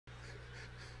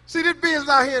See, this business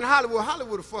out here in Hollywood,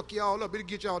 Hollywood will fuck y'all up. It'll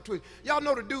get y'all twisted. Y'all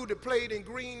know the dude that played in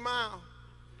Green Mile?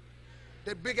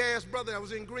 That big-ass brother that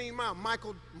was in Green Mile,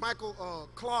 Michael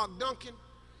Clark Duncan?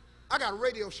 I got a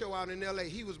radio show out in L.A.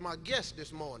 He was my guest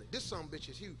this morning. This son bitch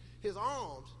is huge. His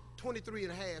arms, 23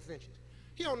 and a half inches.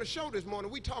 He on the show this morning.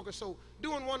 We talking, so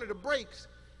doing one of the breaks,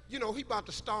 you know, he about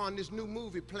to star in this new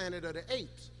movie, Planet of the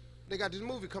Apes. They got this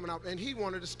movie coming out, and he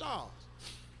one of the stars.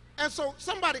 And so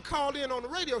somebody called in on the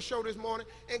radio show this morning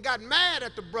and got mad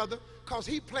at the brother because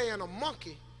he playing a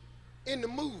monkey in the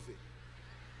movie.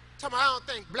 Talking about, I don't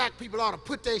think black people ought to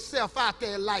put themselves out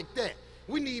there like that.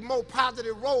 We need more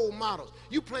positive role models.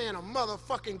 You playing a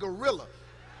motherfucking gorilla.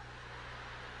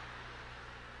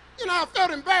 You know, I felt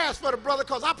embarrassed for the brother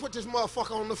because I put this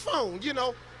motherfucker on the phone, you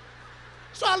know.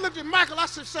 So I looked at Michael, I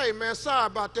said, say, man, sorry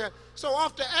about that. So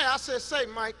off the air, I said, say,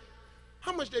 Mike,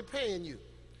 how much they paying you?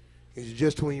 He said,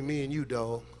 just between me and you,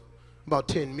 dog, about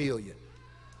 10 million.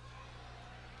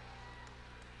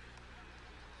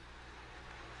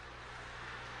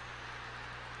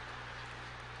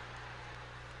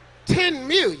 $10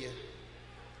 million?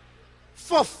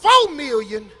 For $4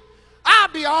 million, I'll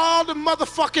be all the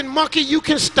motherfucking monkey you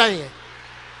can stand.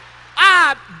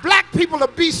 Black people will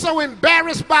be so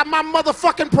embarrassed by my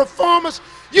motherfucking performance,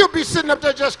 you'll be sitting up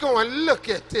there just going, look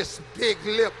at this big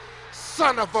lip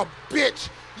son of a bitch.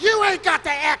 You ain't got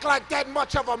to act like that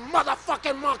much of a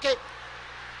motherfucking monkey.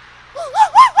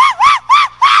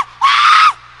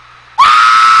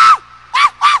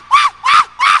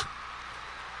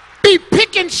 Be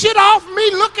picking shit off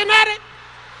me looking at it.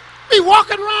 Be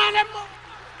walking around that motherfucker.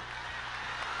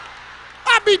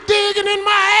 I be digging in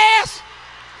my ass.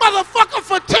 Motherfucker,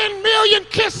 for 10 million,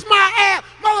 kiss my ass.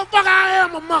 Motherfucker, I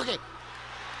am a monkey.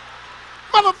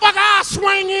 Motherfucker, I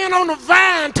swing in on the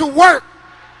vine to work.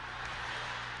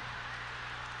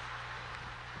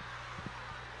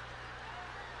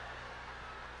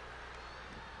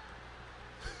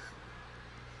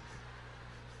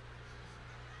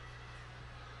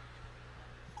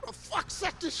 Who the fuck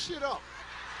set this shit up?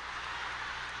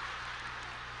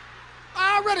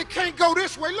 I already can't go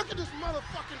this way. Look at this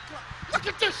motherfucking clock. Look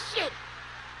at this shit.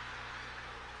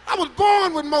 I was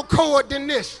born with more cord than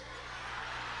this.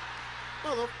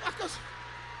 Motherfuckers.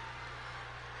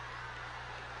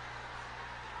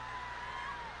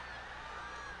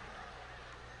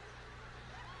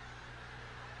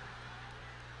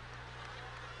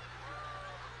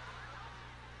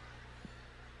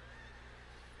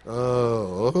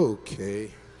 Oh,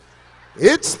 okay.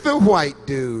 It's the white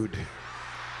dude.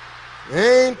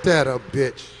 Ain't that a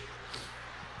bitch?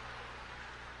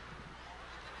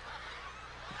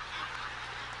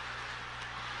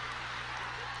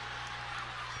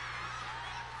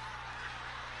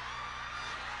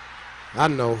 I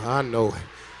know.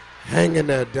 Hang in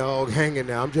there, dog, hang in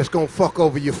there. I'm just gonna fuck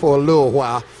over you for a little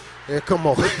while. Yeah, come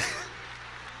on.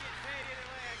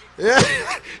 Yeah,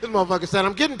 this motherfucker said,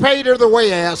 I'm getting paid either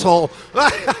way, asshole.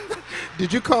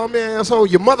 Did you call me an asshole?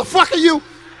 You motherfucker, you?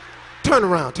 Turn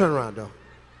around, dog.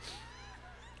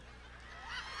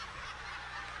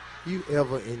 You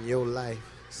ever in your life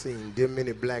seen this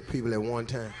many black people at one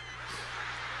time?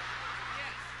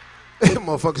 That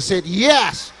motherfucker said,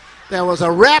 yes. There was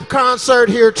a rap concert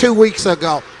here 2 weeks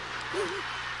ago.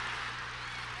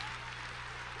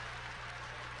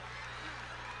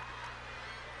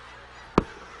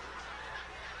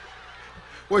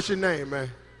 What's your name,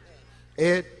 man?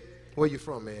 Ed? Where you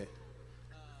from, Ed?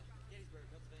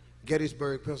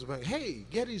 Gettysburg, Pennsylvania. Hey,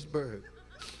 Gettysburg.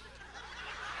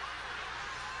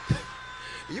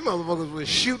 You motherfuckers was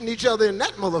shooting each other in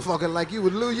that motherfucker like you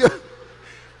would lose your...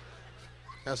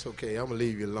 That's okay. I'm going to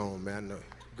leave you alone, man. I know.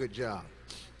 Good job.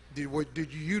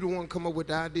 Did you the one come up with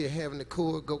the idea of having the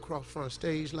cord go across front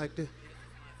stage like this?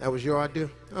 That was your idea?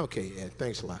 Okay, Ed.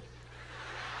 Thanks a lot.